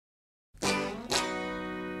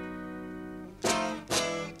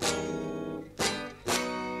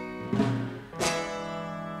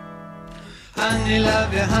honey,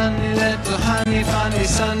 little honey, funny,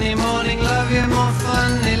 sunny morning, love you more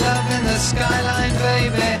funny, love in the skyline,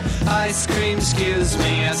 baby. Ice cream, excuse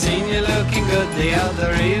me, I seen you looking good the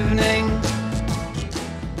other evening.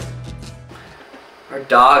 Our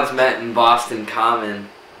dogs met in Boston Common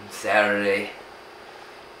on Saturday.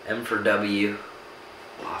 M for W,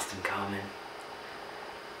 Boston Common.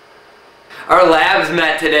 Our labs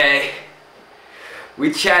met today.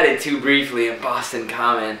 We chatted too briefly in Boston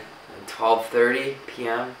Common at 12:30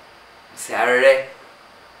 p.m. Saturday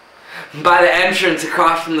by the entrance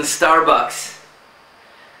across from the Starbucks.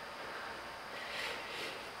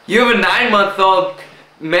 You have a 9-month-old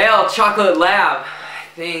male chocolate lab, I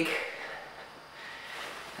think.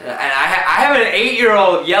 And I have an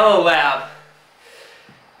 8-year-old yellow lab.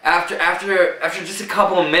 After just a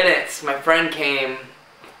couple of minutes, my friend came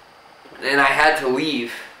and I had to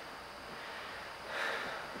leave.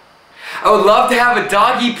 I would love to have a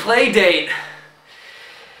doggy play date.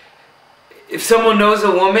 If someone knows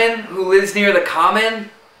a woman who lives near the Common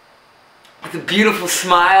with a beautiful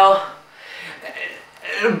smile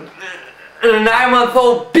and a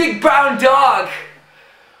 9-month-old big brown dog,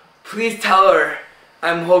 please tell her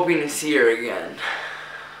I'm hoping to see her again.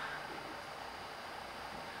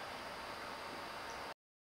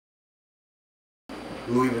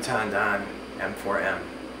 Louis Vuitton Don, M4M.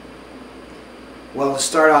 Well, to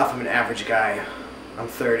start off, I'm an average guy. I'm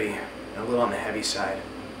 30, and a little on the heavy side.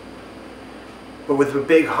 But with a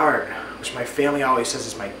big heart, which my family always says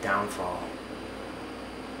is my downfall.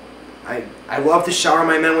 I love to shower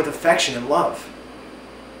my men with affection and love.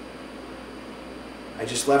 I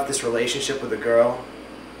just left this relationship with a girl,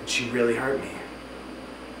 and she really hurt me.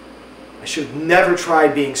 I should have never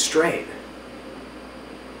tried being straight.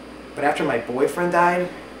 But after my boyfriend died,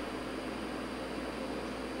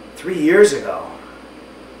 3 years ago,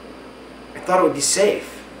 I thought it would be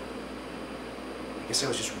safe. I guess I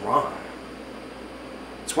was just wrong.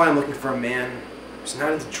 That's why I'm looking for a man who's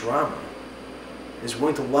not into drama, and is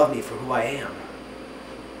willing to love me for who I am.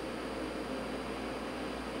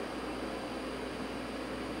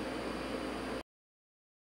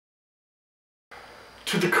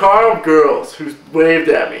 To the car of girls who waved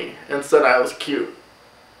at me and said I was cute.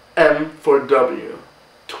 M for W,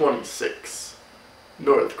 26,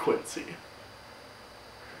 North Quincy.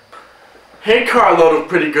 Hey carload of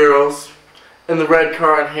pretty girls in the red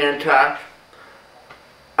car in Hancock.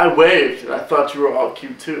 I waved and I thought you were all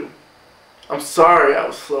cute too. I'm sorry I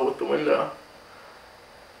was slow with the window.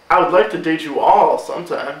 I would like to date you all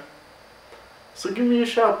sometime. So give me a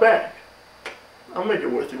shout back. I'll make it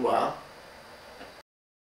worth your while.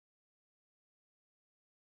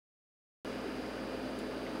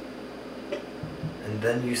 And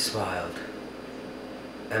then you smiled.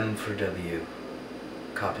 M for W,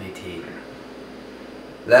 copy T.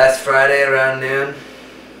 Last Friday around noon,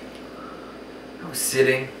 I was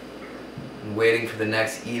sitting and waiting for the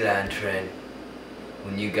next Elan train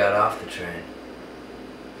when you got off the train.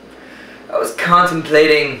 I was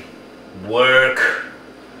contemplating work,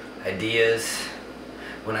 ideas,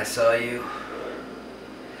 when I saw you.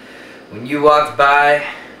 When you walked by,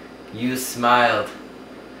 you smiled.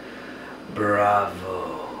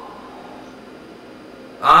 Bravo.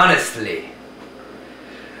 Honestly,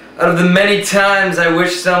 out of the many times I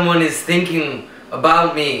wish someone is thinking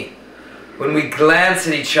about me when we glance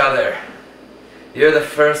at each other, you're the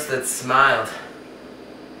first that smiled.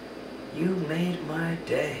 You made my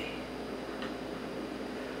day.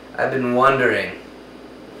 I've been wondering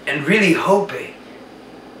and really hoping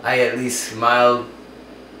I at least smiled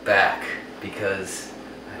back because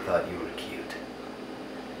I thought you were cute.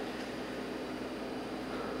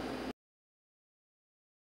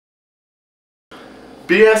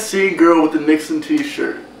 BSC girl with the Nixon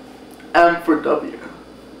t-shirt. M for W.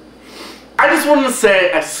 I just wanted to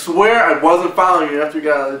say, I swear I wasn't following you after you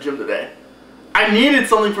got out of the gym today. I needed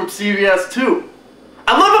something from CVS too.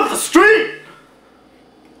 I live up the street!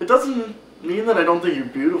 It doesn't mean that I don't think you're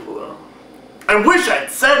beautiful though. I wish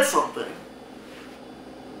I'd said something.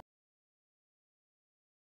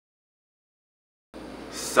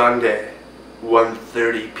 Sunday,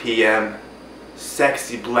 1:30 p.m.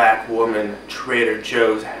 Sexy black woman, Trader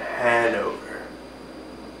Joe's, Hanover.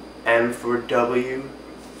 M for W,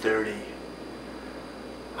 30.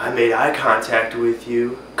 I made eye contact with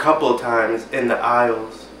you a couple times in the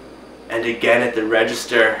aisles and again at the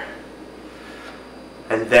register.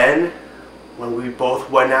 And then, when we both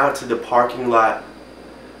went out to the parking lot,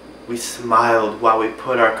 we smiled while we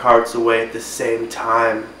put our carts away at the same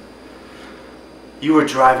time. You were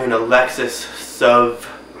driving a Lexus SUV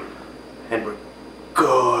and were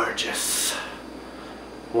gorgeous.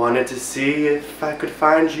 Wanted to see if I could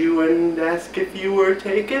find you and ask if you were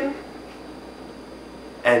taken.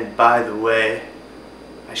 And by the way,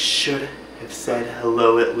 I should have said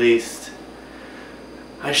hello at least.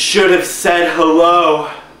 I should have said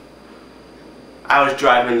hello. I was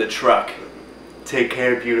driving the truck. Take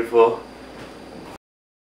care, beautiful.